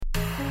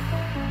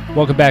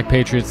Welcome back,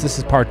 Patriots. This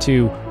is part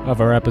 2 of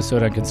our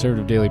episode on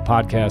Conservative Daily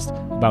Podcast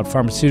about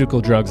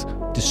pharmaceutical drugs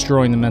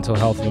destroying the mental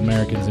health of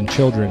Americans and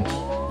children.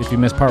 If you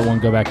missed part 1,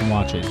 go back and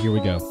watch it. Here we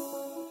go.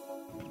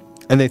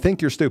 And they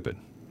think you're stupid.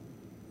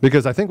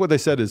 Because I think what they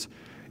said is,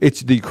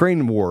 it's the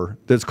Ukraine war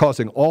that's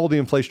causing all the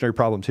inflationary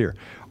problems here.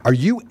 Are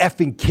you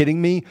effing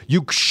kidding me?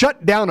 You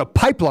shut down a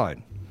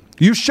pipeline.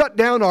 You shut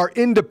down our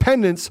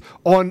independence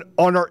on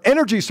our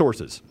energy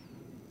sources.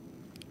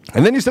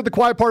 And then you said the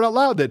quiet part out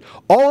loud, that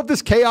all of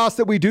this chaos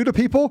that we do to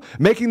people,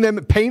 making them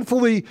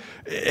painfully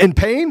in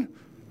pain,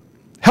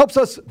 helps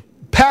us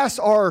pass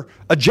our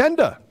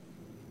agenda.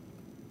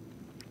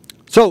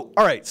 So,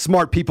 all right,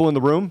 smart people in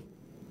the room,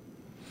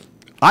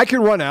 I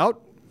can run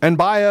out and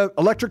buy an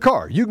electric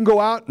car. You can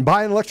go out and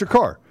buy an electric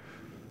car.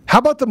 How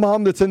about the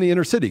mom that's in the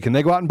inner city? Can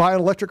they go out and buy an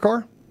electric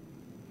car?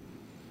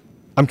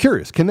 I'm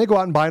curious. Can they go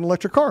out and buy an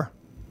electric car?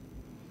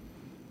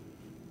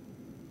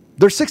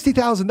 They're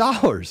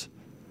 $60,000.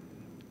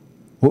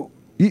 Well,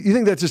 you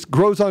think that just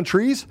grows on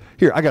trees?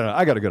 Here, I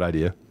got a good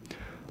idea.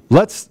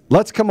 Let's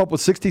come up with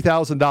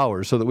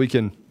 $60,000 so that we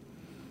can,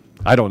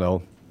 I don't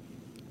know.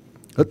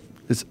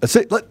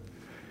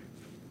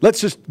 Let's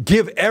just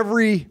give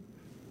every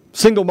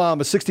single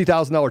mom a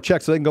 $60,000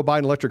 check so they can go buy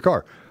an electric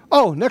car.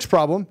 Oh, next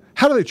problem.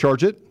 How do they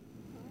charge it?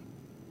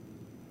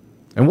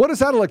 And what does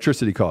that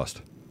electricity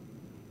cost?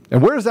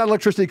 And where does that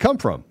electricity come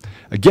from?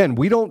 Again,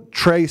 we don't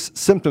trace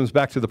symptoms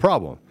back to the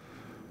problem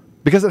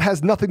because it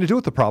has nothing to do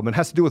with the problem. It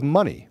has to do with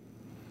money.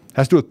 It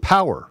has to do with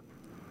power,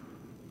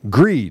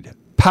 greed,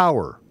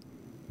 power,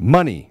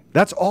 money.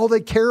 That's all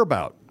they care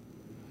about.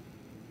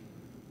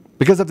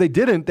 Because if they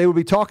didn't, they would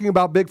be talking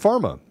about Big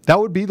Pharma. That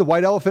would be the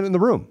white elephant in the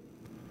room.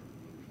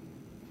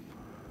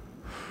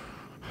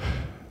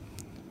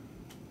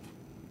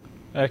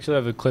 I actually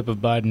have a clip of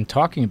Biden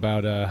talking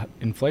about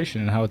inflation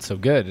and how it's so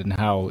good and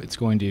how it's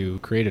going to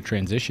create a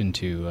transition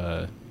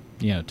to,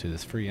 to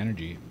this free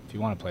energy. If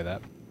you want to play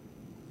that.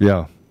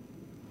 Yeah.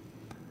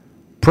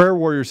 Prayer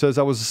Warrior says,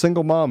 I was a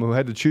single mom who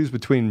had to choose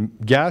between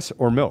gas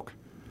or milk.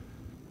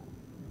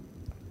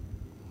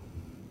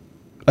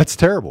 That's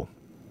terrible.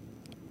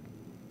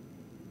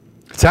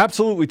 It's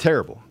absolutely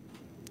terrible.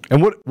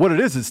 And what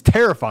it is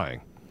terrifying.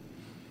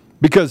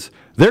 Because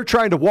they're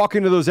trying to walk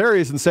into those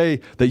areas and say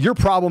that your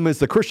problem is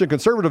the Christian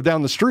conservative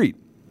down the street,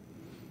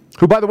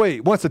 who, by the way,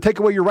 wants to take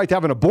away your right to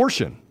have an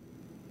abortion.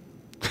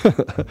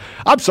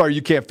 I'm sorry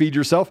you can't feed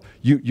yourself.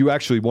 You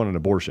actually want an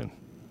abortion.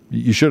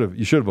 You should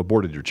have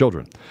aborted your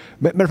children.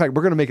 Matter of fact,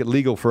 we're going to make it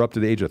legal for up to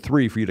the age of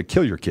 3 for you to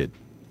kill your kid.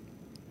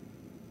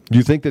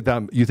 You think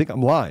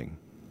I'm lying?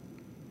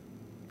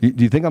 Do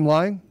you think I'm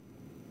lying?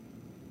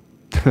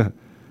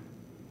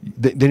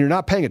 Then you're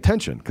not paying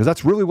attention, because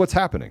that's really what's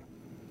happening.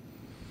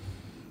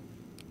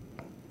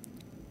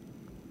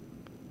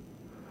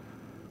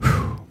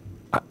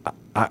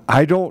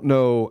 I don't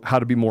know how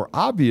to be more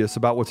obvious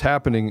about what's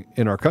happening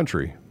in our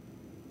country,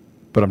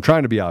 but I'm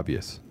trying to be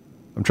obvious.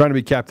 I'm trying to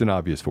be Captain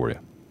Obvious for you.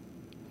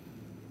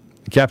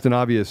 Captain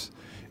Obvious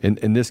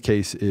in this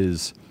case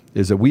is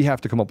that we have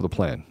to come up with a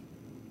plan.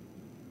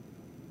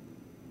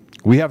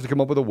 We have to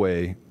come up with a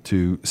way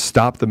to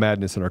stop the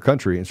madness in our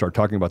country and start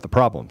talking about the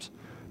problems,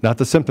 not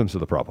the symptoms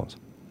of the problems.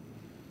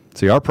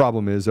 See, our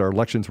problem is our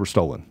elections were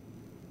stolen.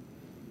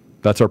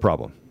 That's our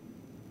problem.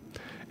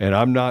 And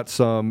I'm not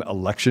some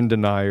election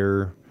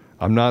denier.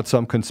 I'm not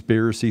some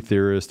conspiracy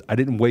theorist. I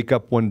didn't wake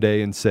up one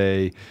day and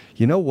say,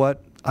 you know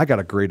what? I got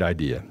a great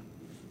idea.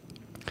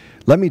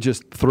 Let me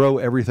just throw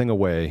everything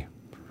away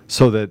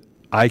so that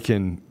I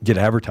can get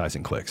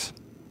advertising clicks.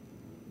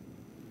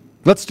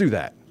 Let's do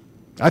that.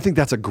 I think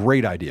that's a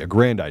great idea, a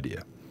grand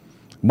idea.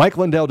 Mike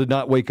Lindell did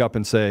not wake up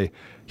and say,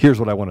 here's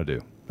what I want to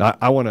do.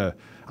 I want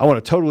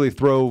to totally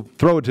throw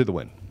it to the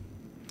wind.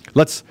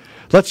 Let's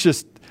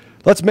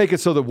make it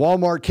so that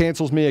Walmart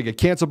cancels me. I get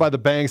canceled by the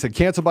banks. I get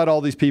canceled by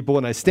all these people.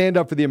 And I stand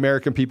up for the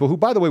American people who,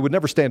 by the way, would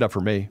never stand up for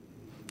me.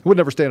 Would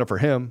never stand up for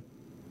him.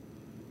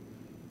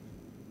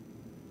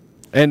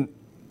 And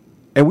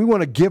we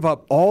want to give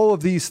up all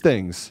of these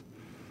things,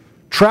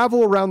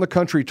 travel around the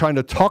country trying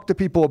to talk to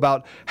people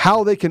about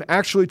how they can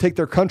actually take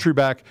their country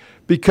back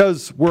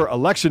because we're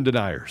election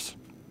deniers.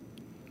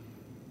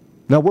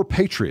 Now, we're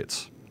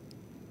patriots.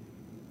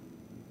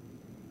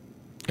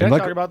 Can I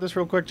talk about this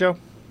real quick, Joe?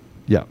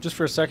 Yeah. Just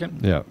for a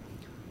second? Yeah.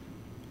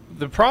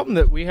 The problem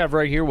that we have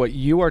right here, what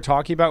you are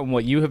talking about and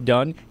what you have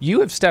done, you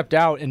have stepped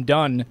out and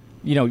done,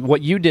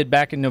 what you did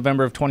back in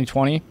November of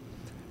 2020.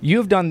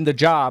 You've done the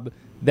job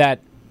that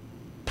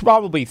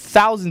probably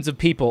thousands of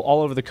people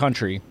all over the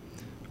country,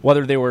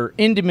 whether they were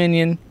in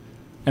Dominion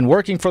and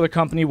working for the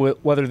company,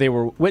 whether they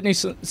were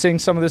witnessing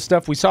some of this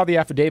stuff. We saw the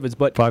affidavits,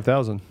 but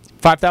 5,000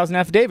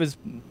 affidavits,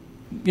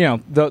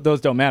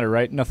 those don't matter,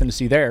 right? Nothing to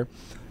see there.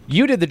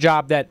 You did the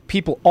job that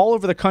people all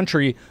over the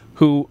country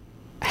who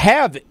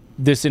have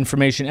this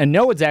information and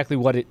know exactly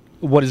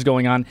what is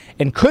going on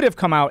and could have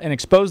come out and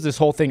exposed this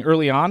whole thing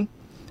early on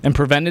and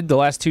prevented the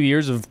last 2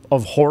 years of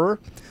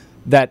horror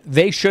that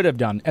they should have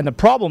done. And the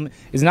problem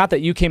is not that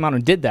you came out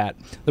and did that.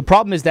 The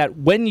problem is that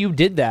when you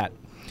did that,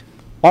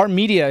 Our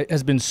media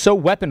has been so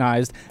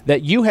weaponized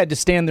that you had to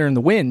stand there in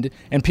the wind,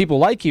 and people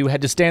like you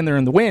had to stand there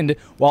in the wind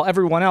while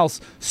everyone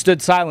else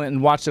stood silent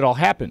and watched it all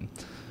happen.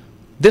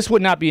 This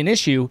would not be an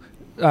issue,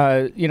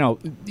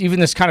 even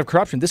this kind of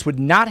corruption. This would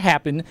not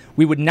happen.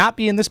 We would not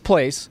be in this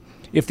place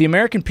if the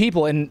American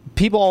people and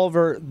people all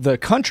over the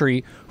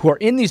country who are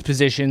in these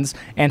positions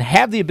and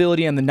have the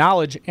ability and the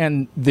knowledge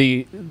and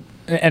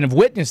have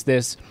witnessed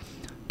this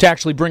to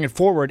actually bring it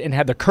forward and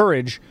have the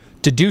courage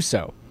to do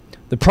so.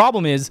 The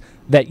problem is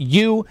that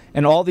you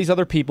and all these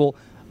other people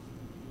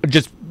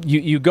just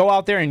you go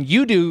out there and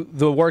you do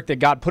the work that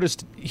God put us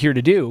here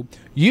to do.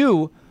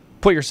 You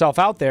put yourself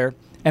out there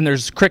and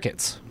there's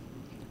crickets.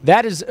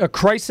 That is a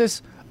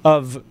crisis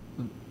of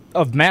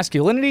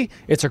masculinity.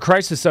 It's a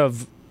crisis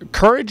of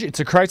courage. It's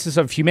a crisis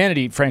of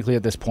humanity, frankly,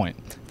 at this point.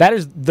 That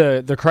is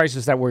the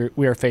crisis that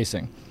we are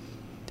facing,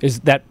 is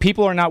that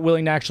people are not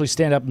willing to actually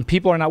stand up, and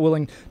people are not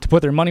willing to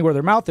put their money where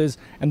their mouth is,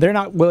 and they're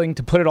not willing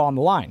to put it all on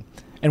the line.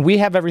 And we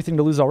have everything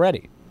to lose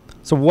already.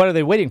 So what are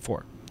they waiting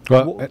for?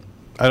 Well,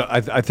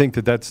 I think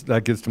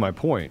that gets to my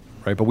point,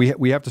 right? But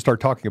we have to start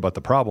talking about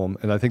the problem,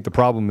 and I think the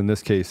problem in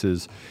this case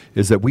is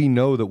that we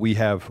know that we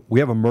have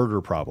a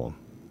murder problem.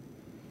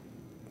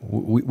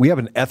 We have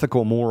an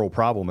ethical, moral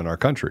problem in our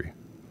country.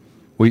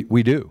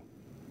 We do.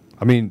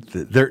 I mean,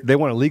 they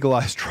want to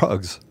legalize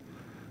drugs.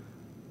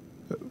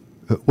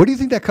 Where do you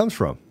think that comes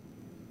from?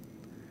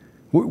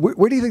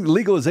 Where do you think the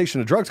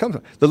legalization of drugs comes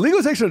from? The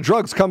legalization of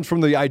drugs comes from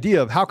the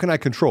idea of how can I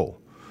control?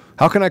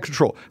 How can I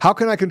control? How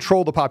can I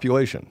control the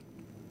population?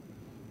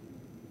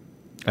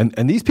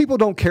 And these people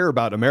don't care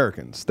about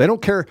Americans. They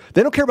don't care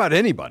about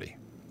anybody.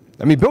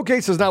 I mean, Bill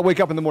Gates does not wake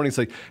up in the morning and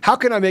say, how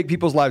can I make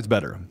people's lives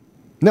better?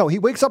 No, he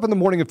wakes up in the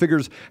morning and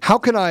figures, how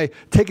can I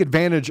take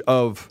advantage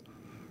of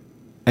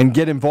and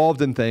get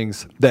involved in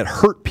things that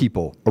hurt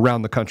people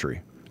around the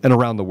country and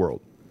around the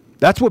world?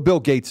 That's what Bill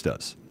Gates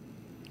does.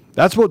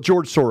 That's what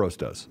George Soros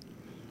does.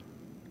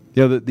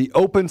 You know, the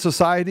open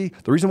society,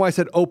 the reason why I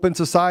said open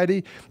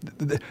society,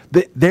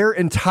 their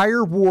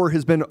entire war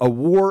has been a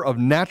war of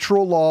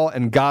natural law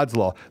and God's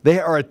law. They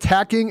are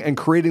attacking and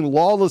creating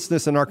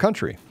lawlessness in our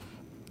country.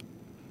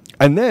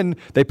 And then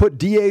they put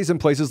DAs in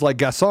places like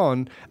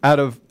Gasson out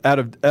of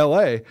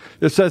L.A.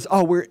 that says,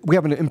 oh, we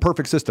have an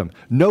imperfect system.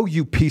 No,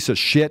 you piece of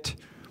shit.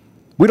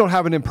 We don't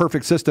have an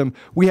imperfect system.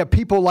 We have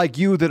people like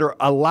you that are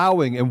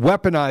allowing and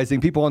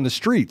weaponizing people on the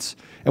streets.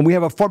 And we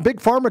have a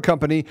big pharma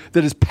company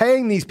that is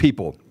paying these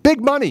people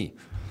big money.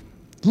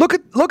 Look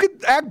at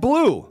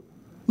ActBlue.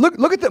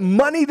 Look at the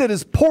money that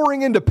is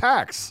pouring into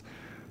PACs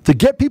to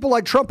get people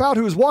like Trump out,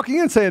 who is walking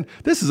in saying,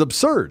 this is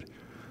absurd.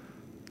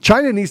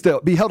 China needs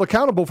to be held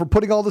accountable for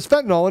putting all this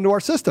fentanyl into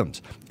our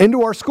systems,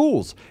 into our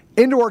schools,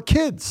 into our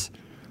kids.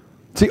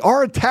 See,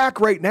 our attack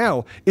right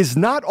now is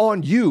not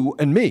on you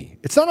and me.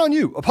 It's not on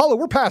you. Apollo,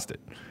 we're past it.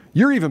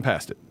 You're even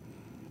past it.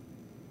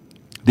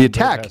 The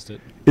attack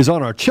is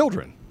on our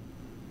children.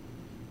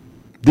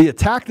 The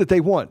attack that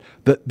they want,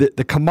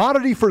 the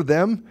commodity for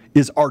them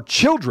is our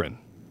children.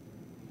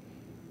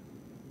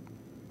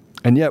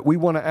 And yet we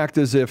want to act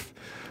as if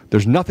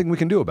there's nothing we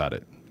can do about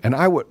it. And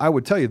I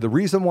would tell you the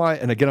reason why,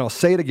 and again, I'll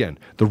say it again,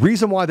 the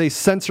reason why they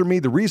censor me,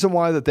 the reason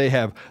why that they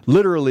have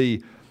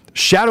literally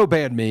shadow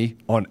banned me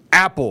on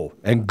Apple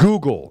and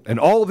Google and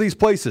all of these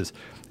places,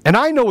 and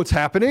I know what's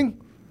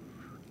happening.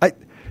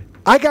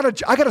 I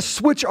gotta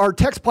switch our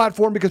text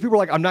platform because people are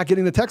like, I'm not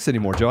getting the text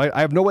anymore, Joe.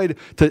 I have no way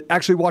to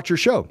actually watch your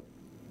show.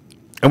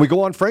 And we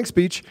go on Frank's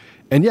Speech,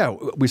 and yeah,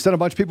 we send a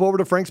bunch of people over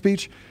to Frank's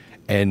Speech,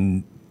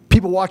 and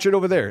people watch it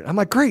over there. I'm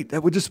like, great,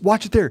 we'll just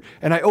watch it there.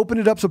 And I open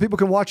it up so people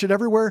can watch it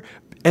everywhere,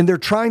 and they're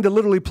trying to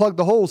literally plug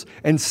the holes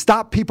and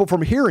stop people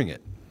from hearing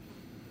it.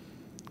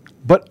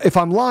 But if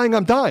I'm lying,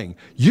 I'm dying.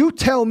 You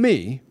tell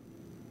me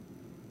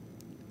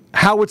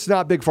how it's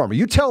not Big Pharma.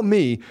 You tell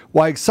me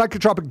why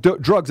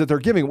psychotropic drugs that they're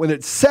giving, when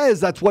it says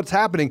that's what's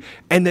happening,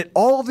 and that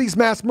all of these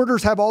mass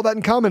murders have all that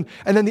in common,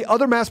 and then the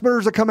other mass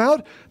murders that come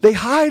out, they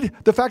hide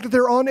the fact that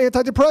they're on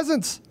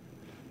antidepressants.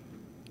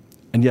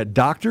 And yet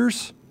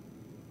doctors,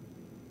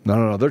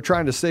 no, they're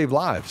trying to save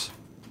lives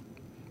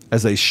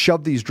as they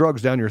shove these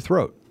drugs down your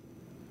throat.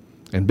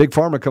 And Big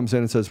Pharma comes in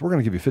and says, we're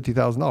going to give you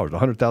 $50,000,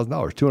 $100,000,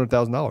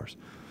 $200,000.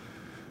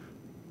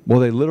 Well,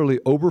 they literally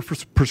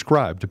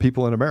over-prescribe to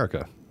people in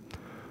America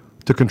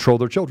to control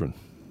their children.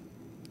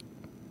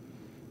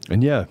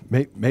 And yeah,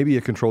 maybe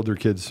it controlled their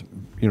kids,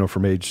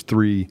 from age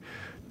 3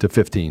 to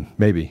 15,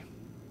 maybe.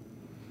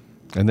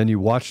 And then you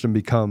watch them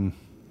become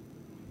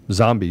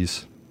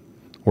zombies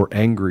or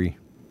angry,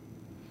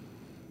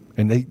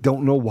 and they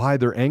don't know why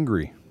they're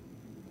angry.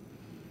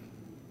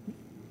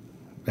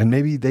 And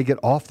maybe they get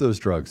off those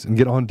drugs and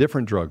get on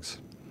different drugs.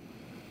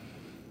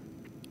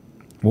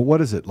 Well,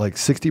 what is it? Like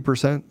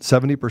 60%,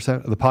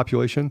 70% of the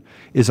population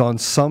is on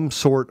some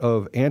sort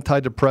of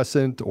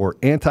antidepressant or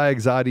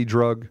anti-anxiety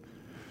drug.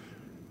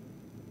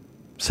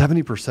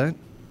 70%?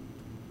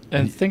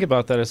 And think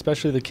about that,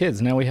 especially the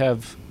kids. Now we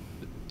have,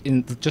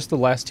 in just the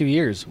last 2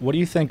 years, what do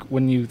you think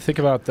when you think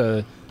about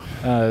the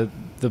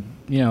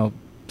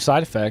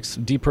side effects,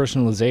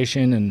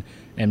 depersonalization and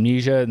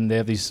amnesia, and they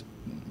have these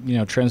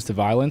trends to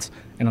violence.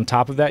 And on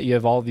top of that, you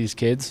have all of these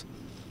kids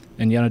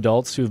and young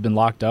adults who have been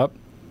locked up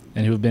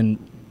and who have been,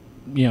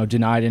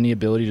 denied any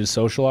ability to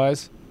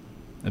socialize,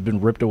 have been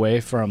ripped away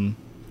from,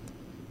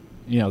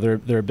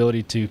 their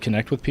ability to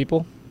connect with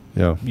people.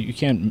 Yeah. You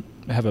can't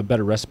have a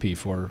better recipe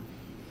for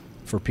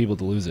people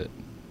to lose it.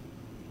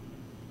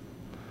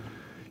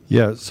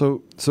 Yeah,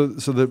 so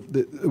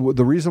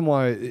the reason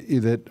why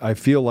that I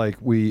feel like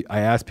I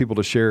ask people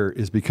to share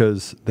is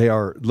because they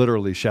are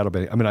literally shadow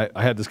banning. I mean,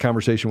 I had this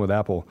conversation with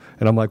Apple,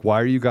 and I'm like, why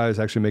are you guys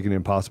actually making it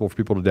impossible for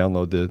people to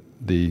download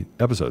the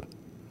episode?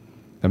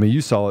 I mean,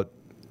 you saw it,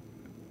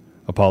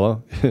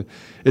 Apollo.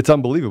 It's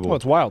unbelievable. Well,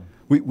 it's wild.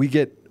 We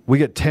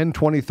get 10,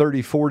 20,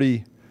 30,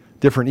 40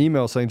 different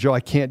emails saying, Joe, I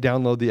can't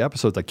download the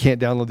episodes. I can't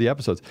download the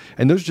episodes.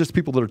 And those are just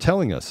people that are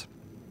telling us,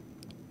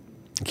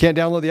 I can't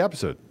download the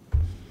episode.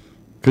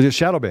 Because it's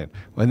shadow banned.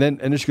 And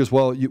then she goes,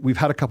 well, we've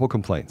had a couple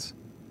complaints.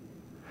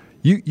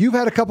 You've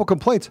had a couple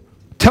complaints.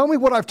 Tell me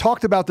what I've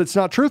talked about that's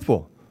not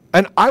truthful,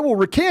 and I will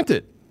recant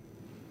it.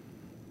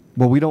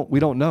 Well, we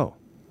don't know.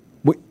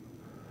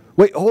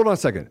 Wait, hold on a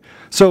second.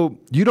 So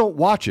you don't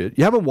watch it.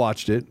 You haven't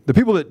watched it. The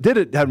people that did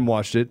it haven't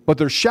watched it, but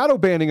they're shadow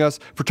banning us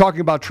for talking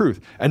about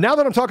truth. And now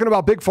that I'm talking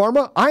about Big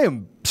Pharma, I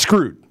am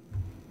screwed.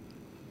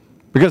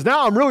 Because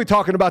now I'm really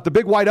talking about the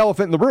big white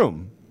elephant in the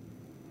room.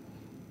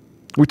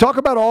 We talk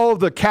about all of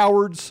the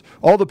cowards,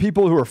 all the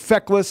people who are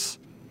feckless,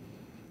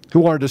 who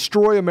want to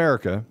destroy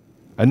America.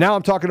 And now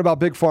I'm talking about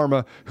Big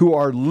Pharma, who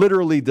are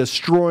literally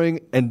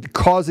destroying and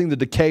causing the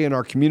decay in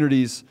our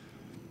communities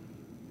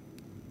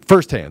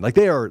firsthand. Like,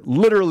 they are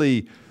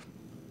literally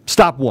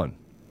stop one.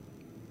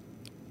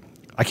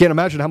 I can't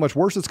imagine how much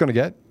worse it's going to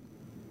get.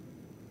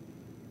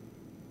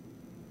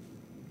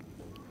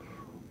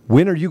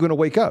 When are you going to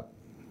wake up?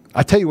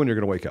 I tell you when you're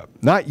going to wake up.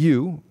 Not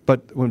you,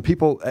 but when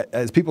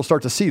as people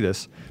start to see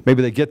this,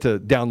 maybe they get to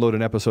download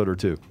an episode or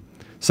two.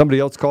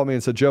 Somebody else called me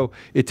and said, Joe,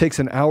 it takes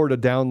an hour to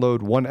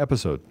download one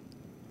episode.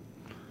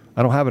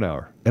 I don't have an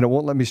hour, and it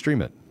won't let me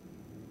stream it.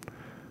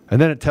 And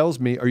then it tells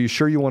me, are you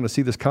sure you want to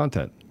see this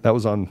content? That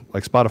was on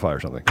like Spotify or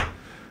something.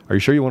 Are you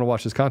sure you want to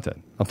watch this content?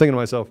 I'm thinking to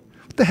myself,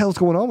 what the hell is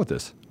going on with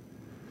this?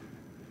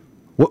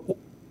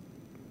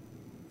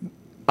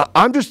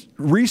 I'm just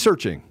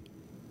researching.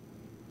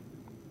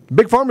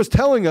 Big Pharma's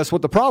telling us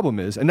what the problem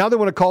is, and now they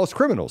want to call us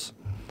criminals.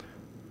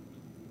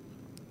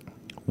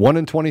 1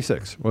 in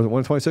 26. Was it 1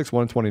 in 26?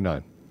 1 in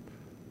 29.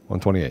 1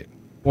 in 28.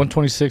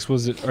 126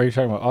 was it? Are you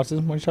talking about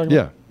autism? What are you talking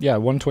about? Yeah,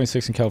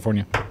 126 in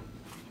California.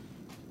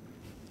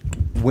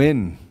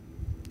 When?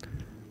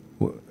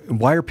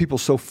 Why are people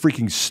so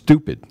freaking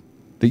stupid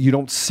that you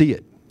don't see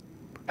it?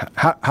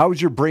 How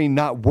does your brain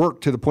not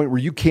work to the point where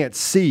you can't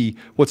see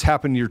what's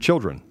happening to your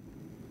children?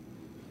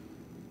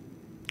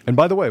 And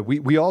by the way,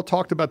 we all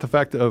talked about the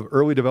fact of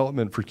early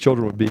development for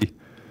children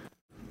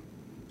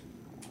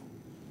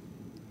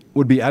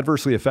would be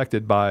adversely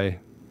affected by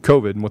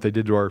COVID and what they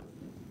did to our,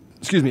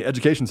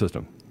 education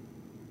system.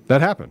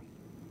 That happened.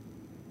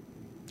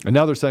 And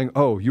now they're saying,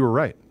 oh, you were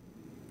right.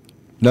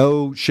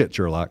 No shit,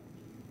 Sherlock.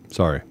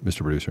 Sorry,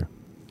 Mr. Producer.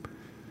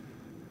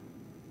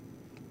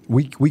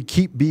 We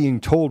keep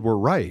being told we're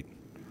right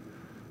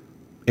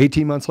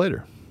 18 months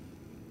later.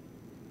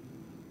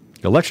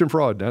 Election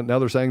fraud. Now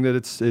they're saying that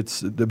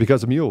it's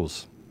because of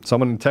mules.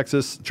 Someone in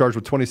Texas charged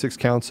with 26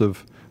 counts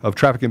of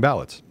trafficking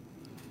ballots.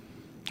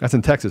 That's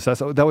in Texas.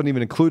 That wasn't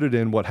even included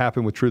in what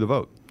happened with True the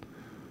Vote.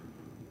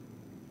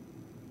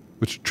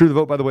 Which True the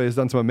Vote, by the way, has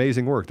done some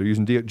amazing work. They're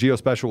using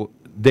geospatial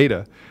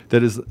data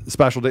that is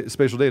spatial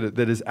data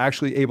that is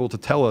actually able to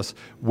tell us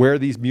where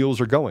these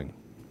mules are going.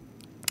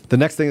 The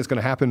next thing that's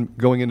going to happen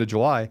going into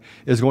July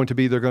is going to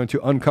be they're going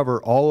to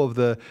uncover all of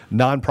the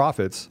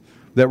nonprofits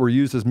that were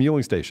used as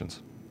muling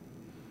stations.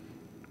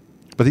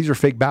 But these are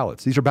fake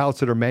ballots. These are ballots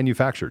that are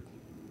manufactured.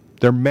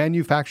 They're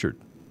manufactured.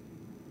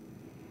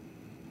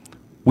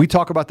 We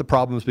talk about the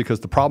problems because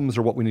the problems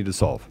are what we need to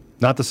solve,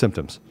 not the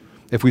symptoms.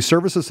 If we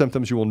service the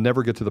symptoms, you will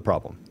never get to the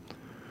problem.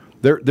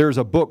 There's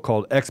a book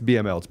called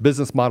XBML. It's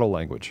Business Model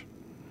Language.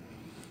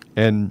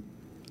 And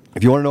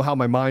if you want to know how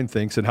my mind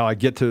thinks and how I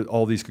get to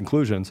all these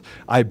conclusions,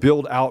 I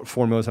build out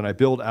formulas and I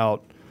build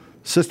out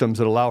systems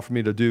that allow for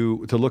me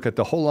to look at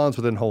the holons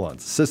within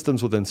holons,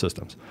 systems within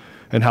systems,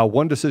 and how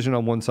one decision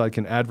on one side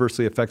can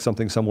adversely affect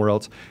something somewhere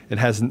else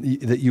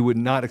that you would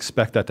not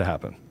expect that to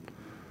happen.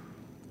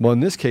 Well, in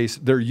this case,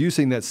 they're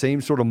using that same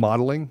sort of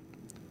modeling,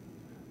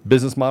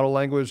 business model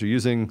language. They're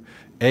using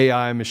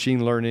AI,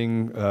 machine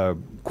learning,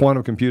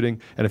 quantum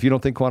computing. And if you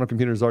don't think quantum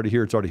computing is already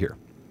here, it's already here.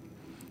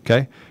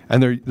 Okay?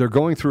 And they're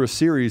going through a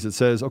series that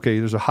says, okay,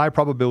 there's a high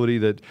probability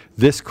that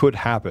this could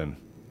happen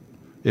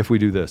if we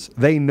do this.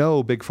 They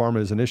know Big Pharma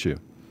is an issue.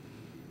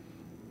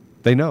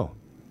 They know.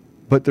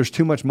 But there's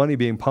too much money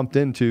being pumped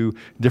into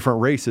different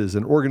races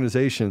and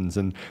organizations,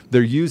 and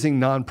they're using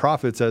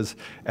nonprofits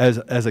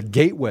as a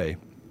gateway.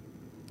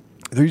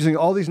 They're using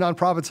all these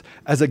nonprofits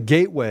as a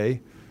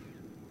gateway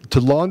to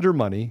launder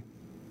money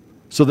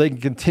so they can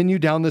continue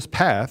down this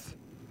path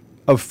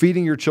of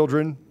feeding your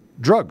children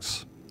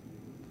drugs,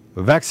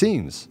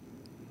 vaccines.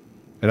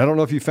 And I don't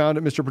know if you found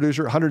it, Mr.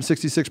 Producer,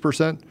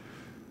 166%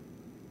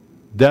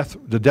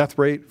 the death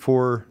rate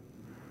for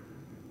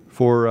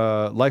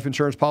life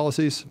insurance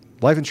policies.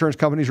 Life insurance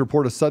companies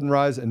report a sudden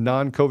rise in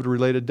non-COVID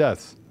related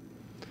deaths.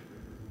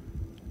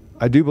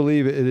 I do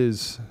believe it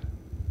is,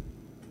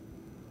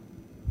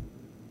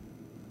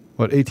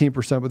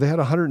 18%, but they had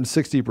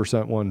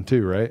 160% one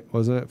too, right?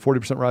 Wasn't it?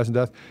 40% rise in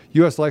death.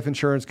 U.S. life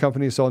insurance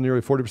companies saw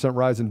nearly 40%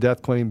 rise in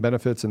death claim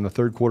benefits in the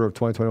third quarter of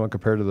 2021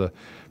 compared to the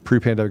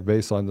pre-pandemic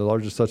baseline, the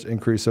largest such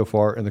increase so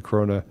far in the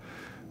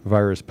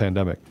coronavirus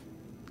pandemic.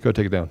 Go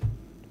take it down.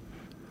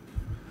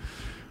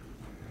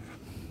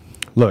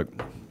 Look,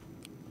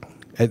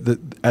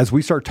 as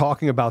we start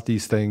talking about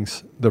these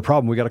things, the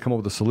problem, we got to come up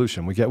with a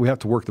solution. We have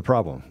to work the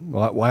problem.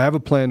 Well, I have a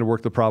plan to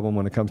work the problem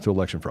when it comes to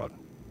election fraud.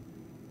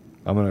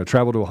 I'm going to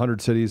travel to 100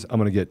 cities. I'm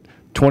going to get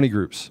 20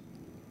 groups,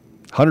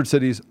 100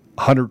 cities,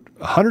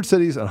 100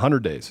 cities in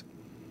 100 days.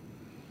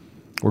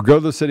 We'll go to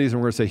the cities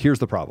and we're going to say, here's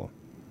the problem.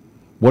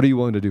 What are you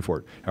willing to do for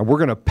it? And we're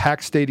going to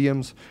pack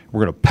stadiums.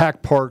 We're going to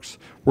pack parks.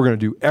 We're going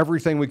to do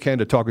everything we can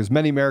to talk to as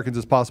many Americans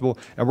as possible.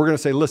 And we're going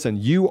to say, listen,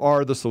 you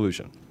are the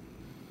solution.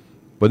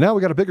 But now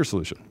we got a bigger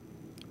solution.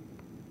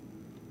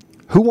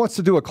 Who wants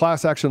to do a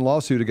class action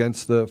lawsuit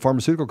against the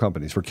pharmaceutical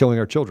companies for killing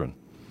our children,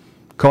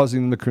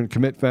 causing them to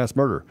commit mass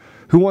murder?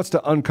 Who wants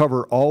to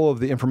uncover all of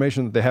the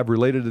information that they have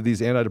related to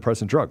these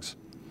antidepressant drugs?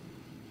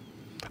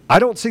 I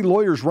don't see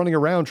lawyers running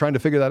around trying to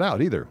figure that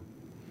out either.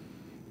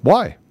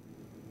 Why?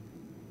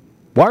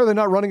 Why are they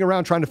not running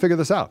around trying to figure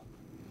this out?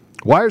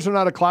 Why is there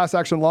not a class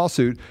action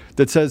lawsuit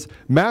that says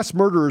mass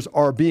murderers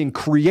are being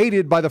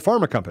created by the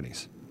pharma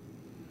companies?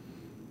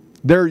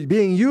 They're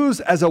being used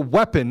as a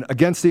weapon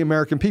against the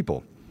American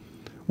people,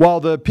 while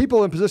the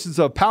people in positions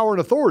of power and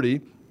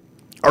authority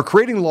are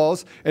creating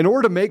laws in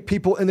order to make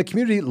people in the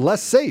community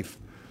less safe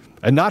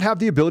and not have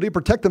the ability to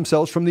protect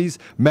themselves from these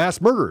mass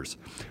murderers.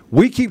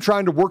 We keep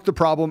trying to work the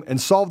problem and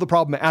solve the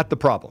problem at the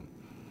problem.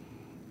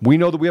 We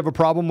know that we have a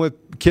problem with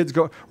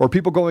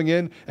people going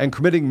in and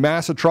committing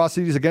mass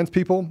atrocities against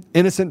people,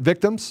 innocent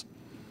victims,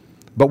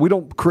 but we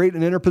don't create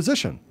an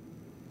interposition.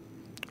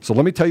 So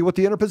let me tell you what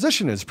the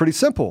interposition is. Pretty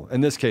simple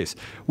in this case.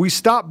 We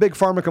stop Big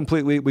Pharma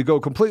completely. We go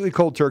completely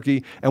cold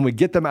turkey, and we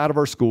get them out of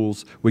our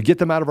schools. We get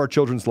them out of our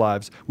children's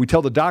lives. We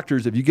tell the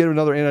doctors, if you get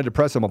another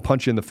antidepressant, I'll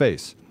punch you in the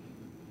face.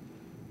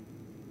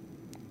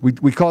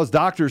 We cause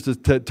doctors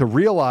to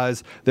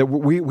realize that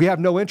we have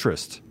no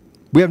interest.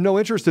 We have no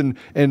interest in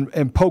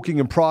poking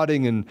and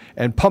prodding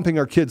and pumping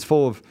our kids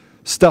full of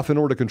stuff in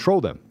order to control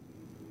them.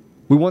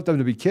 We want them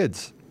to be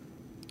kids.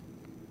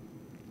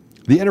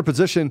 The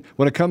interposition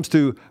when it comes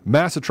to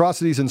mass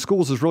atrocities in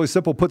schools is really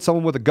simple. Put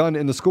someone with a gun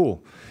in the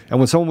school. And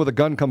when someone with a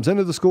gun comes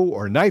into the school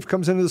or a knife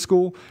comes into the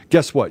school,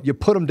 guess what? You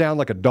put them down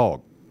like a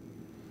dog.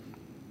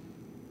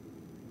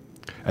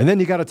 And then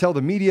you got to tell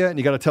the media and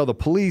you got to tell the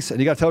police and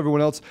you got to tell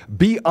everyone else,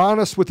 be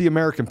honest with the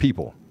American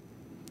people.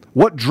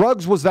 What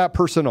drugs was that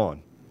person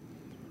on?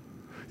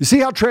 You see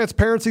how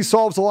transparency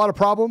solves a lot of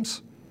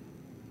problems?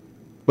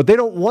 But they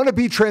don't want to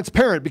be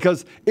transparent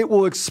because it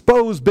will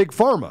expose Big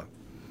Pharma.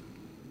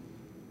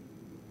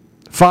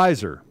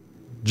 Pfizer,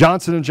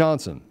 Johnson &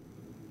 Johnson.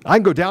 I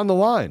can go down the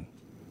line.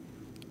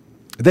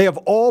 They have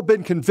all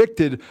been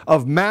convicted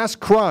of mass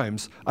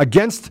crimes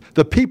against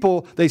the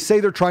people they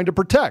say they're trying to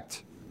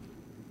protect.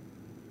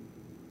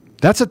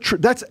 That's a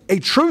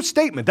true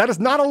statement. That is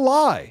not a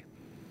lie.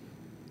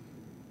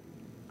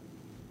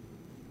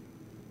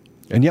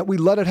 And yet we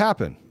let it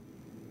happen.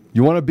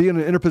 You want to be in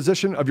an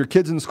interposition of your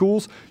kids in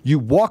schools? You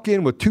walk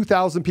in with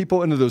 2,000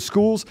 people into those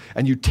schools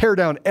and you tear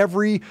down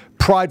every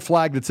pride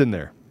flag that's in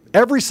there.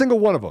 Every single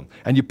one of them.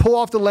 And you pull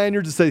off the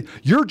lanyards and say,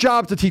 your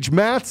job is to teach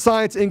math,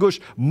 science, English.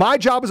 My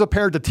job as a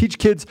parent to teach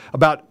kids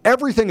about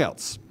everything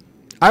else.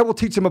 I will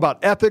teach them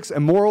about ethics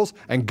and morals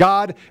and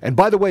God. And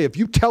by the way, if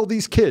you tell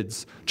these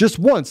kids just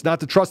once not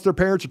to trust their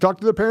parents or talk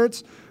to their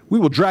parents, we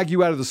will drag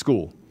you out of the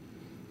school.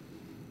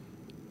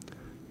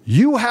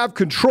 You have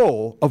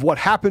control of what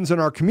happens in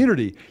our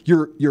community.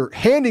 You're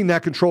handing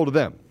that control to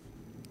them.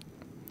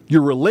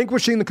 You're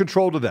relinquishing the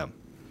control to them.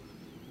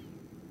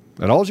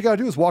 And all you got to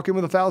do is walk in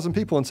with 1,000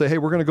 people and say, hey,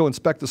 we're going to go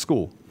inspect the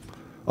school.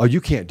 Oh,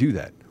 you can't do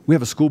that. We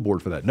have a school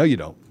board for that. No, you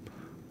don't.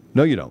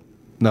 No, you don't.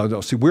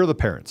 No. See, we're the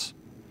parents.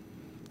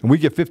 And we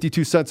get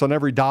 52 cents on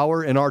every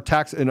dollar in our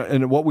tax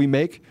and what we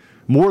make,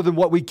 more than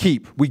what we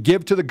keep. We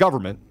give to the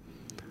government.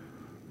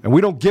 And we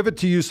don't give it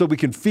to you so we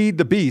can feed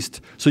the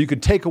beast, so you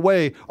can take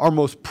away our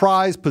most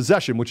prized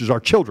possession, which is our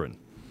children.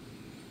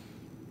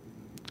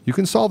 You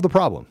can solve the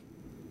problem.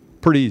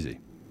 Pretty easy.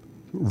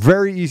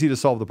 Very easy to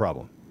solve the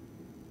problem.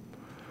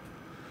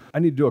 I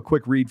need to do a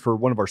quick read for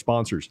one of our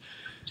sponsors.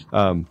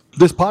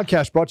 This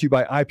podcast brought to you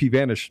by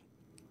IPVanish.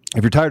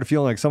 If you're tired of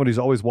feeling like somebody's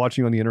always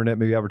watching on the internet,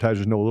 maybe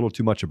advertisers know a little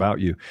too much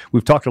about you.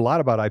 We've talked a lot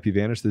about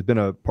IPVanish. They've been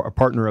a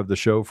partner of the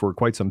show for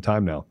quite some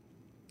time now.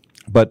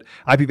 But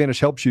IPVanish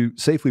helps you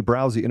safely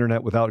browse the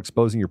internet without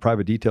exposing your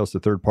private details to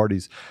third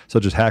parties,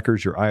 such as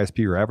hackers, your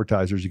ISP, or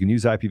advertisers. You can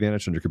use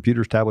IPVanish on your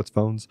computers, tablets,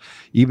 phones,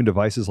 even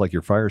devices like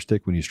your Fire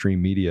Stick when you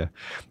stream media.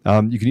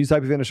 You can use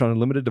IPVanish on a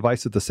limited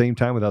device at the same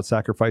time without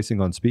sacrificing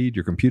on speed,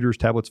 your computers,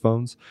 tablets,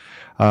 phones.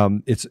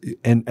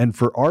 And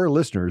for our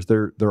listeners,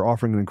 they're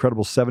offering an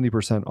incredible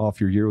 70%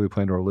 off your yearly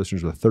plan to our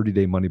listeners with a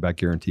 30-day money-back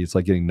guarantee. It's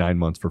like getting 9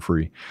 months for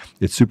free.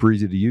 It's super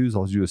easy to use.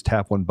 All you do is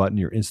tap one button.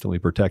 You're instantly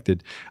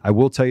protected. I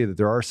will tell you that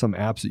there are some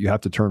apps that you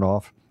have to turn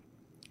off.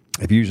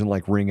 If you're using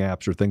like Ring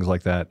apps or things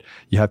like that,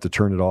 you have to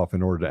turn it off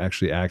in order to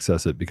actually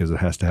access it because it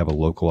has to have a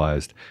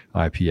localized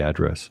IP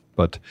address.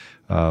 But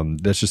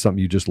that's just something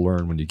you just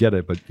learn when you get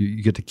it, but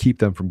you get to keep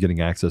them from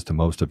getting access to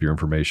most of your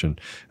information.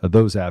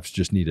 Those apps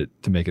just need it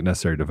to make it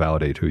necessary to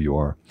validate who you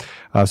are.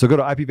 So go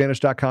to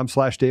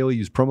ipvanish.com/daily,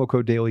 use promo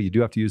code daily. You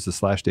do have to use the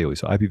 /daily.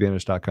 So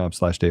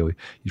ipvanish.com/daily,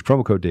 use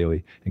promo code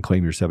daily and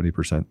claim your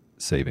 70%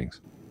 savings.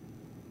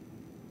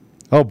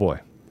 Oh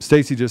boy.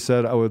 Stacy just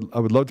said, I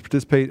would love to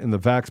participate in the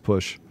vax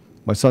push.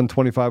 My son,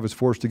 25, was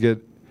forced to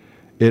get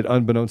it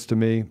unbeknownst to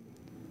me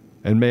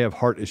and may have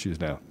heart issues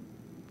now.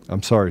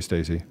 I'm sorry,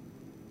 Stacy.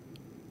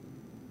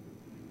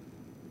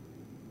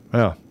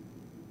 Yeah.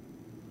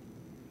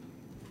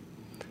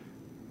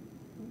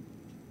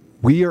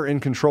 We are in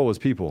control as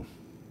people.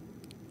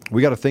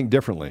 We got to think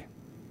differently.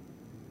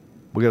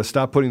 We got to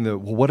stop putting well,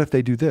 what if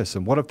they do this?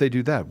 And what if they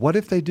do that? What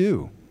if they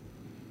do?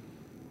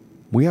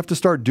 We have to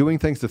start doing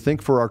things to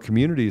think for our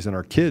communities and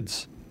our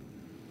kids.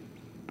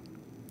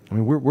 I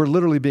mean, we're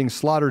literally being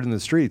slaughtered in the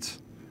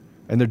streets.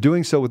 And they're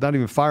doing so without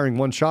even firing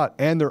one shot.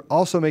 And they're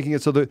also making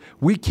it so that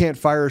we can't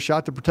fire a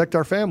shot to protect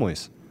our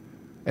families.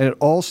 And it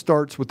all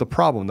starts with the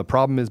problem. The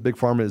problem is Big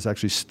Pharma is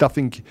actually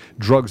stuffing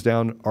drugs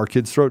down our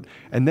kids' throat.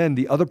 And then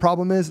the other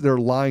problem is they're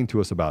lying to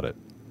us about it.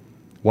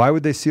 Why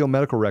would they seal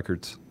medical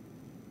records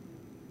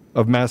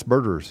of mass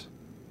murderers?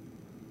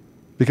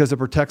 Because it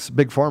protects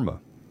Big Pharma.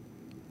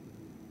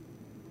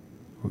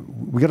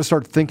 We got to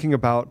start thinking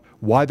about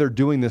why they're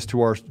doing this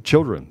to our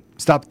children.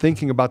 Stop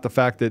thinking about the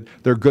fact that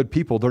they're good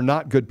people. They're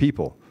not good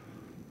people.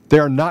 They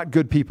are not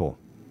good people.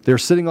 They're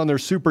sitting on their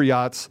super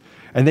yachts,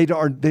 and they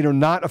are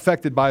not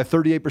affected by a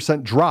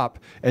 38% drop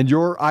in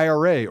your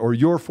IRA or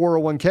your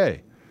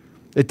 401k.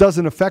 It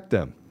doesn't affect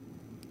them.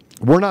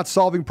 We're not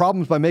solving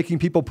problems by making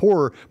people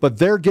poorer, but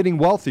they're getting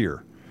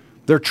wealthier.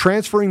 They're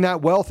transferring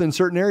that wealth in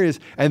certain areas,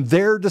 and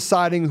they're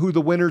deciding who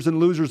the winners and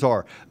losers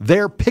are.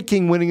 They're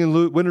picking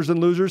winners and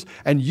losers,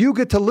 and you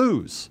get to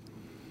lose.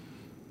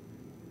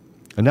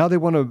 And now they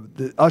want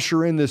to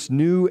usher in this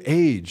new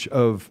age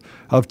of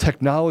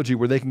technology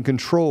where they can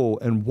control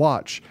and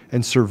watch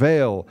and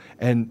surveil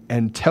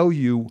and tell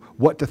you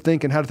what to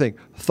think and how to think.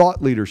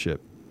 Thought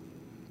leadership.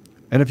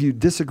 And if you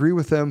disagree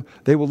with them,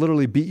 they will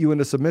literally beat you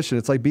into submission.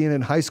 It's like being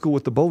in high school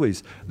with the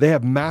bullies. They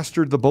have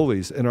mastered the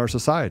bullies in our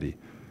society.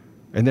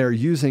 And they're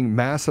using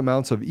mass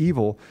amounts of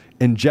evil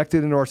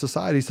injected into our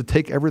societies to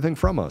take everything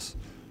from us.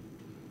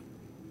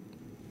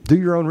 Do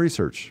your own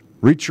research.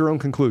 Reach your own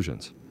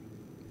conclusions.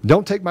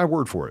 Don't take my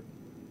word for it.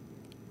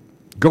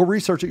 Go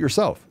research it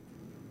yourself.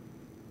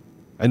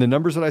 And the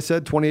numbers that I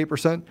said,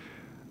 28%,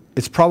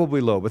 it's probably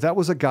low. But that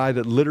was a guy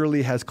that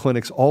literally has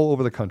clinics all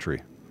over the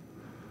country.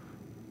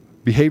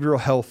 Behavioral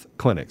health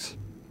clinics.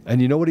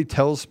 And you know what he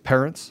tells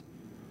parents?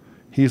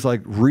 He's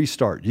like,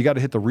 restart. You got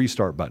to hit the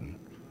restart button.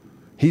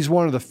 He's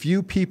one of the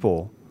few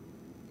people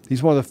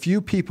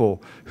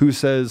who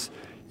says,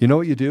 you know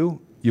what you do?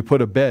 You put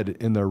a bed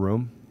in their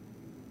room.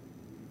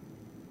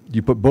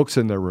 You put books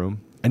in their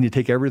room, and you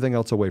take everything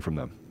else away from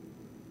them.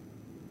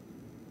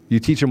 You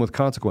teach them with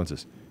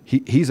consequences.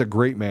 He's a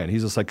great man.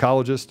 He's a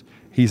psychologist.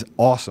 He's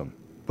awesome.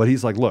 But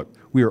he's like, look,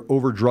 we are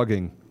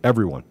over-drugging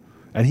everyone.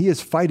 And he is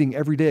fighting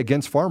every day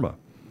against pharma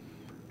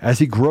as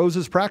he grows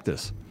his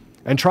practice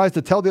and tries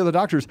to tell the other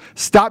doctors,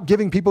 stop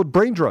giving people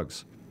brain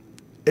drugs.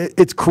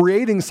 It's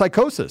creating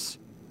psychosis.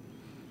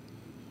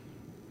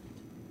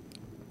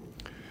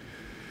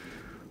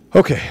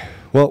 Okay,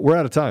 well, we're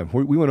out of time.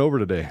 We went over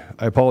today.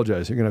 I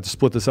apologize. You're going to have to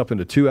split this up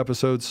into 2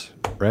 episodes,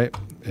 right?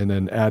 And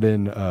then add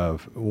in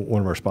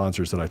one of our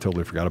sponsors that I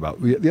totally forgot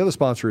about. The other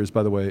sponsor is,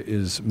 by the way,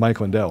 is Mike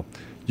Lindell.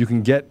 You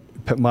can get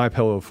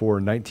MyPillow for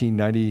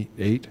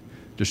 $19.98.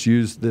 Just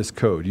use this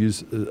code.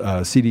 Use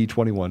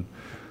CD21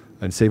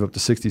 and save up to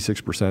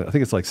 66%. I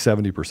think it's like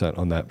 70%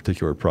 on that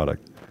particular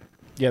product.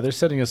 Yeah, they're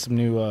sending us some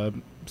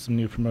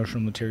new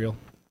promotional material.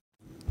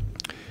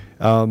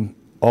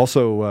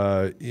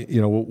 Also,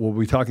 we'll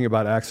be talking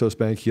about Axos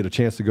Bank. You get a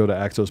chance to go to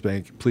Axos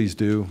Bank, please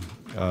do.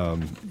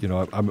 I'm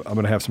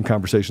going to have some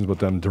conversations with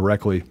them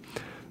directly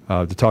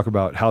to talk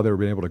about how they've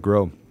been able to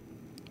grow.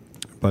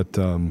 But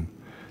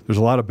there's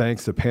a lot of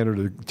banks that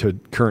pander to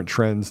current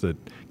trends, that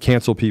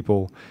cancel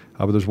people.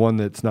 But there's one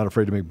that's not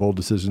afraid to make bold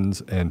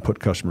decisions and put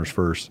customers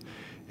first.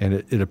 And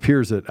it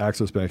appears that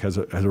Axos Bank has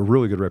a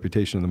really good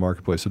reputation in the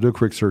marketplace. So do a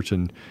quick search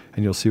and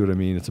you'll see what I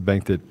mean. It's a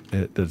bank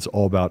that's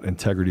all about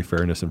integrity,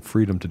 fairness, and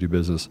freedom to do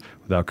business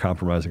without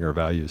compromising our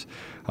values.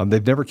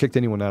 They've never kicked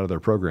anyone out of their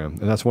program.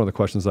 And that's one of the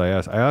questions I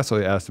asked. I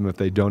also asked them if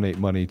they donate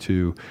money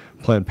to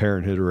Planned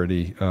Parenthood or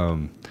any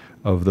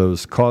of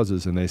those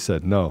causes, and they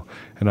said no.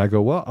 And I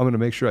go, well, I'm going to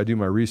make sure I do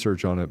my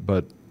research on it,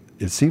 but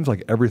it seems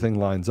like everything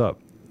lines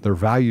up. Their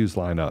values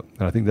line up,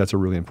 and I think that's a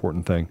really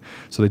important thing.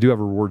 So they do have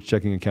a rewards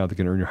checking account that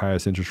can earn your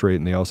highest interest rate,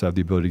 and they also have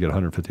the ability to get a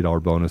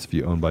 $150 bonus if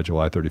you own by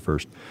July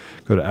 31st.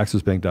 Go to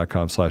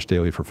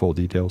axosbank.com/daily for full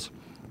details.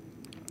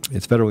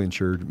 It's federally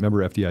insured,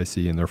 member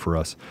FDIC, and they're for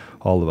us,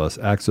 all of us.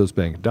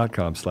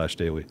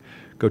 axosbank.com/daily.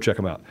 Go check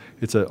them out.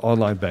 It's an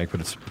online bank, but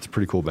it's a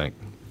pretty cool bank.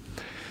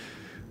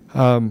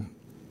 Do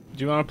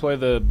you want to play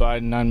the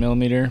Biden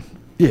 9mm?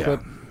 Yeah,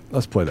 clip?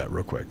 Let's play that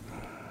real quick.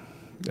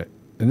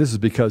 And this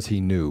is because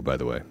he knew, by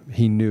the way.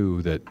 He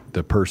knew that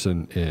the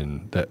person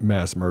in that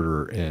mass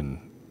murderer in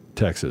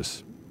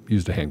Texas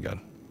used a handgun.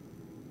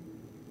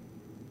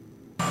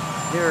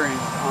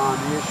 Hearings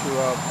on the issue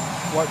of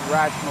what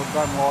rational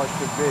gun laws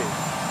should be.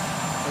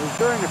 It was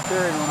during a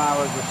period when I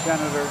was a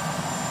senator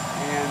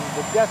and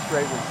the death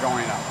rate was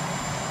going up.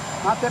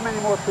 Not that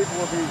many more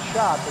people were being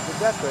shot, but the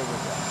death rate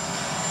was up.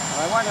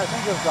 And I went, I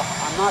think it was,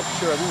 I'm not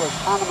sure, I think it was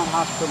Hahnemann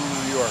Hospital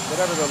in New York,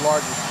 whatever the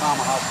largest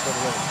trauma hospital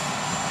is.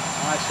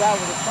 And I sat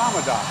with a trauma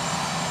doc,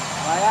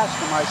 and I asked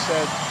him, I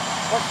said,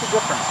 what's the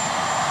difference?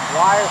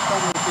 Why are so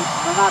many people,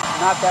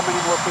 not that many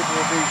more people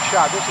are being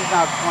shot? This is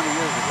now 20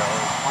 years ago,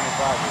 or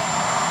 25 years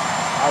ago.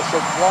 I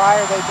said,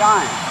 why are they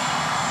dying?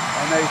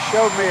 And they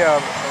showed me a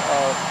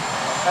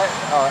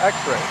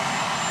x-ray.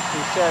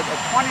 He said, a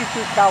 22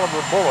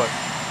 caliber bullet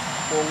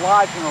will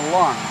lodge in a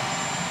lung,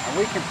 and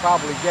we can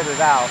probably get it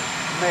out,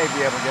 may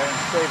be able to get it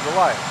and save the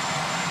life.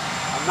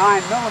 A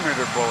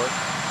 9mm bullet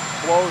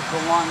blows the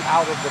lung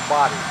out of the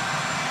body.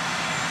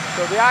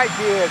 So the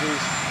idea of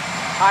these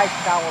high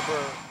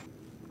caliber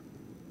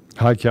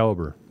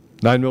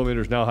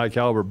 9mm now high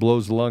caliber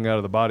blows the lung out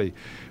of the body.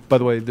 By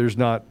the way, there's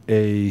not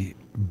a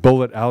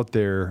bullet out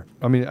there.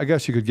 I mean, I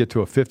guess you could get to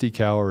a 50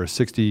 cal or a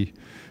 60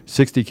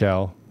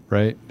 cal,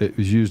 right? That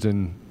was used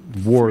in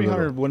war.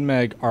 300 Win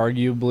Mag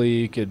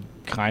arguably could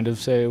kind of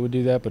say it would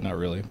do that, but not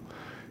really.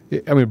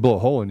 I mean, blow a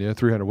hole in you.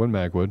 300 Win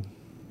Mag would.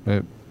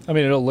 I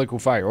mean, it'll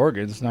liquefy your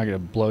organs. It's not going to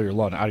blow your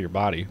lung out of your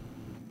body.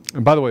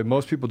 And by the way,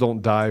 most people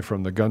don't die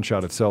from the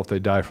gunshot itself. They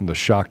die from the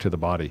shock to the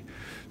body,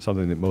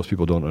 something that most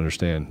people don't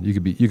understand. You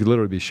could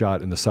literally be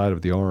shot in the side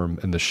of the arm,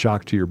 and the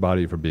shock to your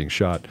body from being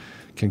shot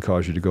can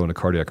cause you to go into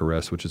cardiac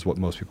arrest, which is what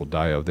most people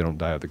die of. They don't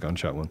die of the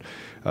gunshot one.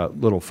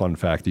 Little fun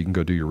fact you can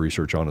go do your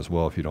research on as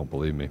well if you don't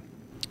believe me.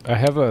 I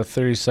have a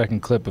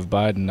 30-second clip of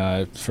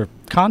Biden for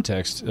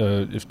context.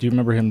 Do you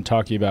remember him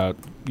talking about,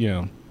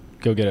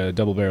 go get a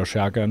double-barrel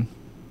shotgun?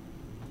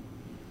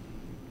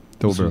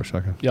 Double-barrel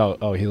shotgun? Yeah.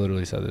 Oh, he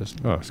literally said this.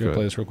 Oh, it's good.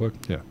 Play this real quick?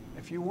 Yeah.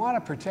 If you want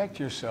to protect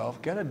yourself,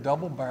 get a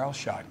double-barrel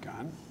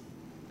shotgun.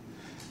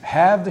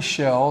 Have the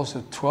shells,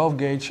 a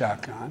 12-gauge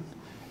shotgun.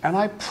 And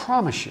I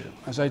promise you,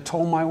 as I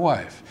told my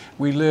wife,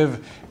 we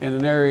live in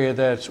an area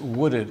that's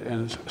wooded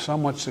and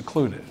somewhat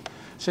secluded.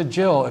 I said,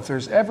 Jill, if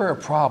there's ever a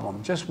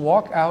problem, just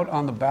walk out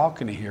on the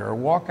balcony here or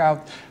walk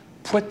out,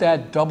 put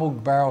that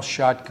double-barrel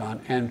shotgun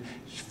and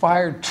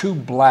fire 2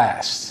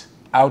 blasts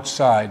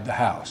outside the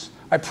house.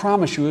 I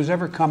promise you, who's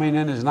ever coming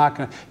in is not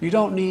going to, you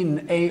don't need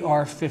an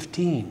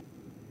AR-15.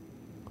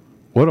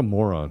 What a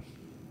moron.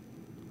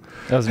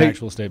 That was an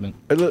actual statement.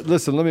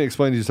 Listen, let me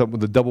explain to you something.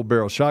 With the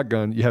double-barrel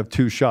shotgun, you have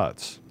 2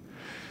 shots.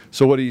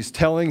 So what he's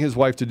telling his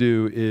wife to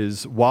do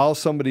is, while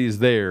somebody is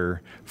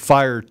there,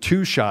 fire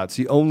 2 shots,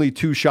 the only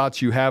 2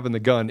 shots you have in the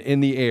gun,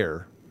 in the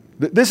air.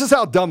 This is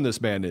how dumb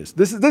this man is.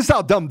 This is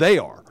how dumb they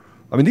are.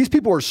 I mean, these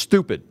people are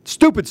stupid.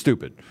 Stupid.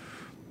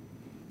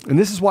 And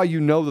this is why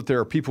you know that there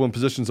are people in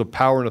positions of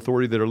power and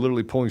authority that are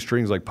literally pulling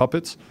strings like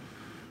puppet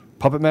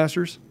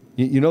masters.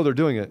 You know they're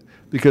doing it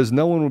because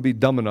no one would be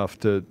dumb enough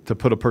to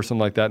put a person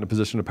like that in a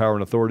position of power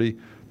and authority.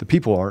 The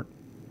people aren't.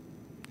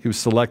 He was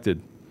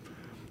selected.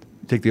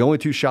 You take the only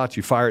 2 shots,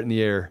 you fire it in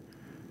the air,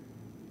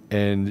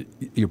 and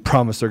you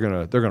promise they're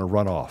gonna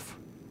run off.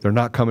 They're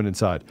not coming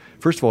inside.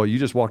 First of all, you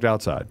just walked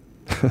outside.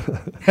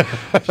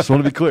 Just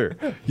want to be clear.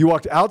 You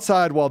walked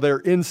outside while they're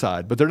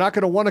inside, but they're not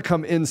going to want to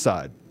come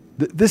inside.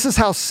 This is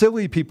how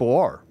silly people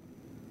are.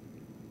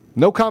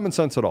 No common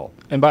sense at all.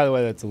 And by the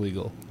way, that's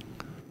illegal.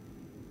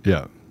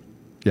 Yeah.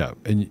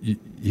 And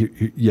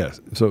yes.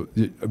 So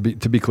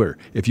to be clear,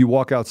 if you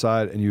walk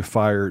outside and you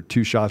fire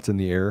 2 shots in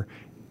the air,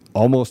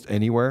 almost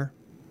anywhere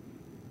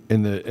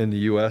in the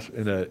U.S.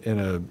 in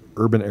a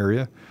urban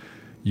area,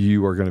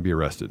 you are going to be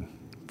arrested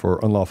for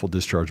unlawful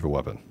discharge of a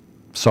weapon.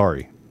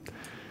 Sorry.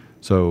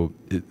 So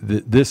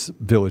this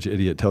village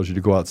idiot tells you to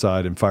go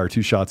outside and fire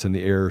 2 shots in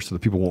the air so the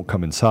people won't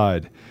come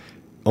inside.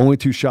 Only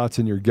 2 shots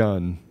in your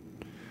gun.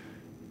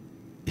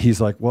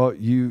 He's like, well,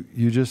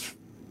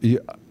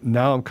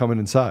 now I'm coming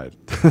inside.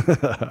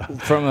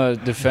 From a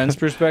defense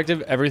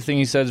perspective, everything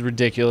he said is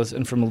ridiculous.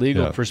 And from a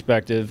legal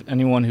perspective,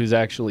 anyone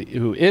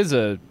who is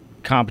a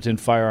competent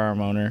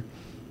firearm owner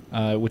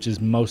which is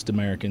most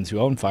Americans who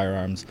own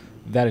firearms,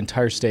 that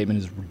entire statement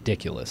is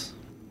ridiculous.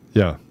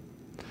 Yeah.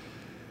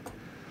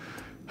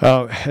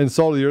 And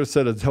Salt of the Earth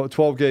said a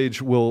 12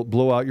 gauge will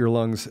blow out your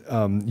lungs.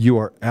 You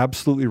are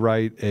absolutely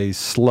right. A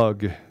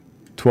slug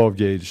 12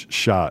 gauge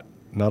shot,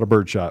 not a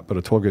bird shot, but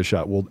a 12 gauge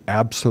shot will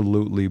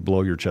absolutely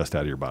blow your chest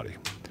out of your body.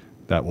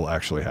 That will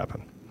actually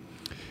happen.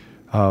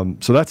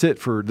 So that's it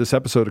for this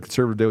episode of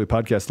Conservative Daily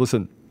Podcast.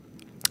 Listen,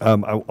 I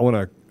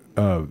want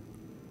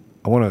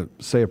to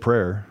say a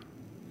prayer.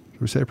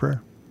 Should we say a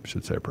prayer? We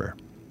should say a prayer.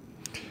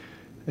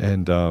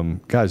 And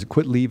guys,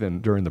 quit leaving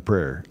during the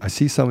prayer. I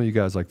see some of you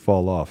guys like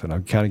fall off, and I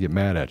kind of get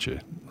mad at you.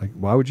 Like,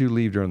 why would you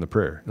leave during the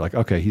prayer? You're like,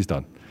 okay, he's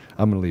done.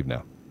 I'm going to leave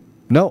now.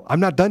 No, I'm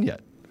not done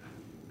yet.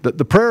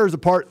 The prayer is a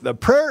part. The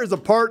prayer is a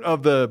part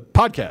of the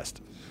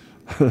podcast.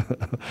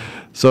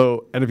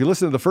 So, and if you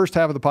listen to the first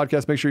half of the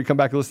podcast, make sure you come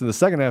back and listen to the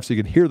second half so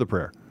you can hear the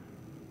prayer.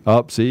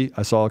 See,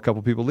 I saw a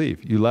couple people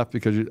leave. You left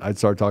because I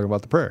started talking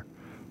about the prayer.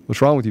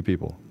 What's wrong with you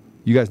people?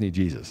 You guys need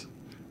Jesus.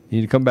 You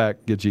need to come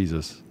back, get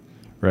Jesus,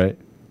 right?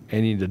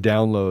 And you need to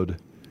download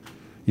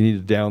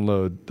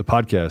the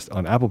podcast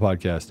on Apple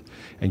Podcast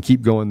and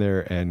keep going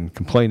there and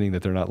complaining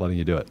that they're not letting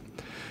you do it.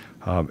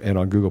 And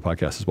on Google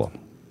Podcasts as well.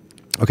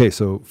 Okay,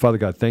 so Father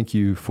God, thank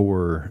you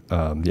for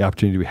the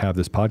opportunity we have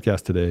this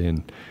podcast today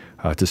and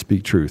to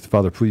speak truth.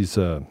 Father, please,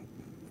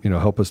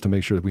 help us to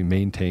make sure that we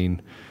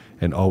maintain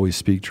and always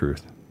speak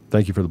truth.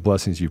 Thank you for the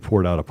blessings you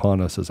poured out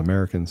upon us as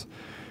Americans.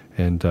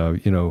 And,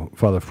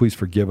 Father, please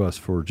forgive us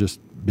for just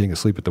being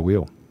asleep at the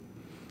wheel.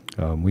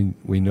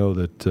 We know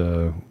that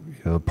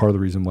part of the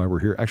reason why we're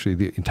here, actually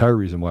the entire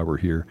reason why we're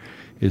here,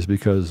 is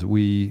because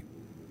we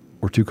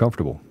were too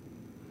comfortable.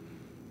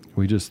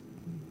 We just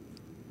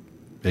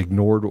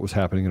ignored what was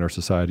happening in our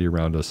society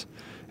around us,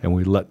 and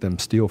we let them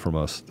steal from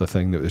us the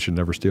thing that they should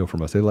never steal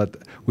from us.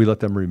 We let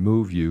them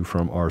remove you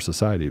from our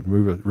society,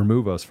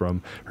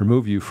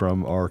 remove you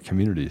from our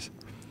communities.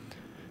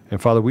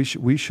 And Father, we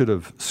should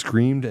have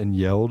screamed and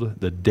yelled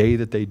the day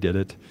that they did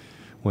it,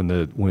 when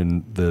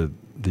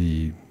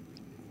the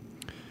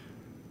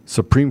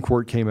Supreme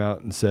Court came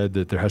out and said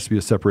that there has to be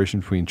a separation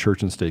between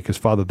church and state. Because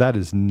Father, that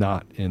is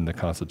not in the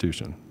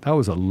Constitution. That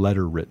was a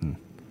letter written.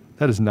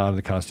 That is not in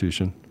the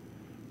Constitution.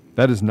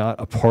 That is not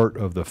a part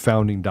of the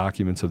founding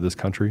documents of this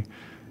country.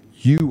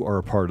 You are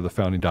a part of the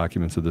founding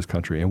documents of this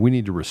country, and we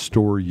need to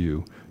restore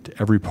you to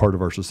every part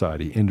of our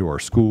society, into our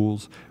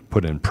schools,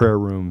 put in prayer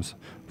rooms,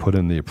 put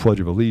in the Pledge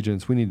of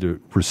Allegiance. We need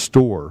to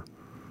restore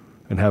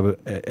and have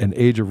an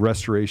age of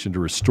restoration to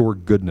restore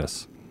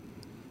goodness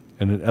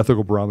and an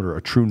ethical barometer,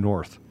 a true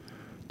north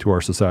to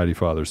our society,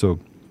 Father. So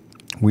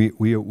we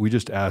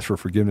just ask for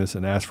forgiveness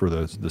and ask for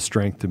the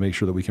strength to make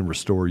sure that we can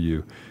restore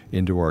you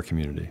into our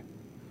community.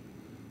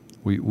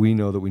 We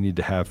know that we need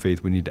to have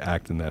faith. We need to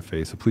act in that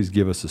faith. So please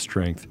give us the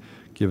strength,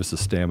 give us the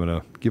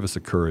stamina, give us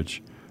the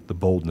courage, the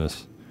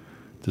boldness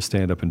to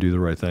stand up and do the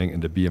right thing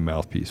and to be a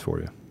mouthpiece for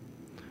you.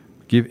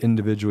 Give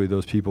individually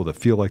those people that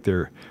feel like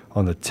they're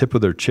on the tip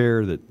of their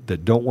chair,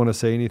 that don't want to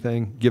say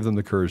anything, give them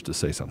the courage to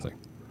say something,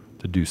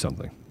 to do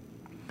something.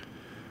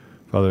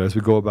 Father, as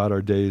we go about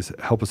our days,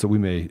 help us that we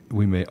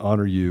may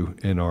honor you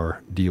in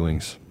our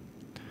dealings,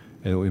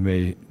 and that we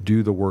may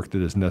do the work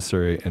that is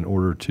necessary in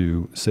order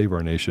to save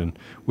our nation,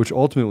 which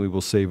ultimately will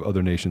save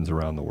other nations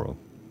around the world.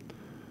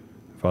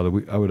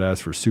 Father, I would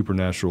ask for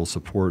supernatural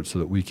support so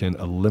that we can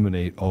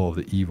eliminate all of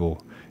the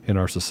evil in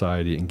our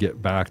society and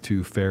get back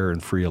to fair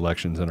and free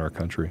elections in our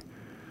country,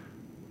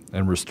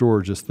 and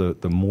restore just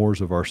the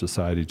mores of our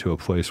society to a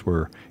place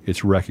where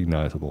it's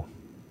recognizable.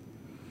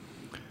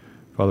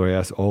 Father, I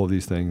ask all of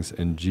these things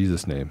in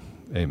Jesus' name.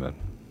 Amen.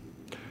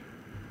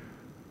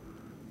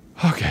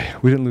 Okay,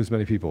 we didn't lose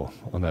many people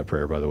on that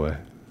prayer, by the way.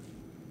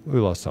 We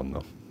lost some,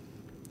 though.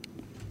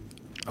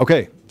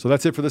 Okay, so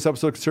that's it for this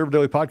episode of Conservative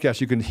Daily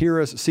Podcast. You can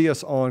see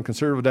us on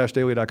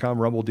conservative-daily.com,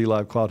 Rumble,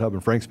 DLive, Cloud Hub,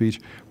 and Frank Speech.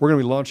 We're going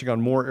to be launching on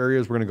more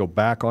areas. We're going to go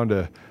back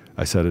onto,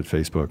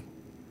 Facebook.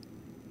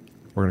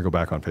 We're going to go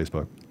back on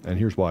Facebook. And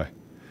here's why.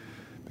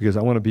 Because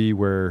I want to be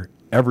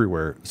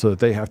everywhere so that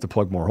they have to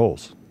plug more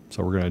holes.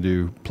 So we're going to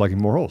do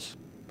plugging more holes.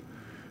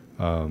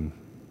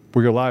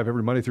 We go live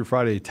every Monday through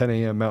Friday, 10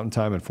 a.m. Mountain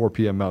Time and 4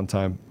 p.m. Mountain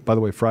Time. By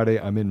the way, Friday,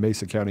 I'm in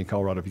Mesa County,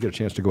 Colorado. If you get a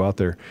chance to go out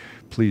there,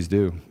 please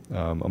do.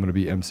 I'm going to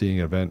be emceeing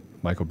an event.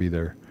 Mike will be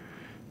there.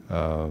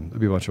 There'll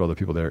be a bunch of other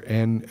people there.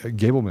 And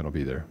Gableman will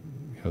be there,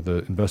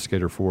 the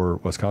investigator for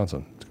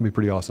Wisconsin. It's going to be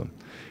pretty awesome.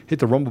 Hit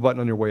the Rumble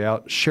button on your way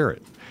out. Share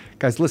it.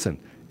 Guys, listen,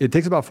 it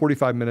takes about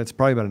 45 minutes,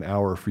 probably about an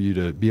hour for you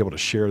to be able to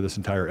share this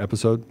entire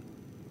episode.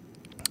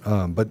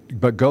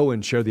 But go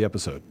and share the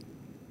episode.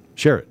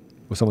 Share it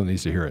with someone that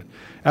needs to hear it.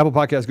 Apple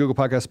Podcasts, Google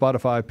Podcasts,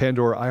 Spotify,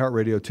 Pandora,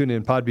 iHeartRadio,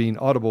 TuneIn, Podbean,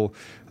 Audible,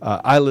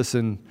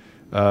 iListen,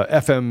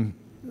 FM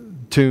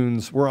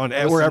Tunes. We're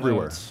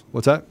everywhere. Notes.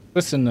 What's that?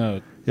 Listen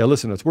Note. Yeah,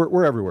 Listen Notes.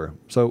 We're everywhere.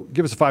 So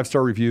give us a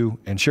 5-star review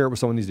and share it with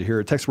someone who needs to hear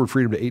it. Text word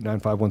freedom to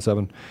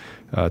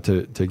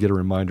 89517 to get a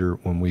reminder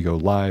when we go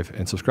live,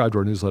 and subscribe to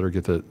our newsletter.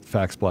 Get the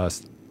fax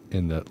blast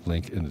in the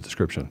link in the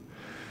description.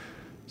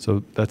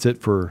 So that's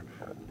it for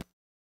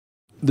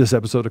this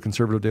episode of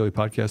Conservative Daily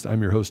Podcast.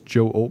 I'm your host,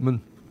 Joe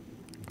Oltman.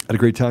 had a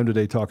great time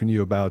today talking to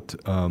you about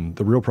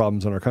the real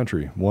problems in our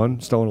country. One,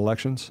 stolen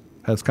elections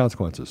has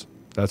consequences.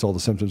 That's all the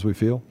symptoms we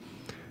feel.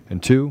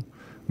 And two,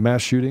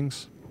 mass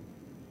shootings.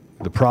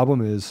 The problem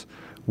is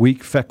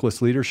weak,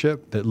 feckless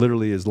leadership that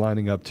literally is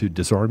lining up to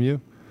disarm you.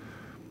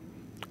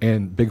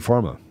 And Big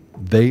Pharma.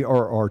 They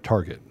are our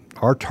target.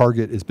 Our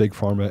target is Big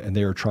Pharma, and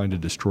they are trying to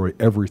destroy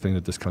everything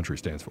that this country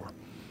stands for.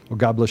 Well,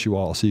 God bless you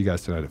all. I'll see you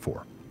guys tonight at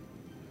 4.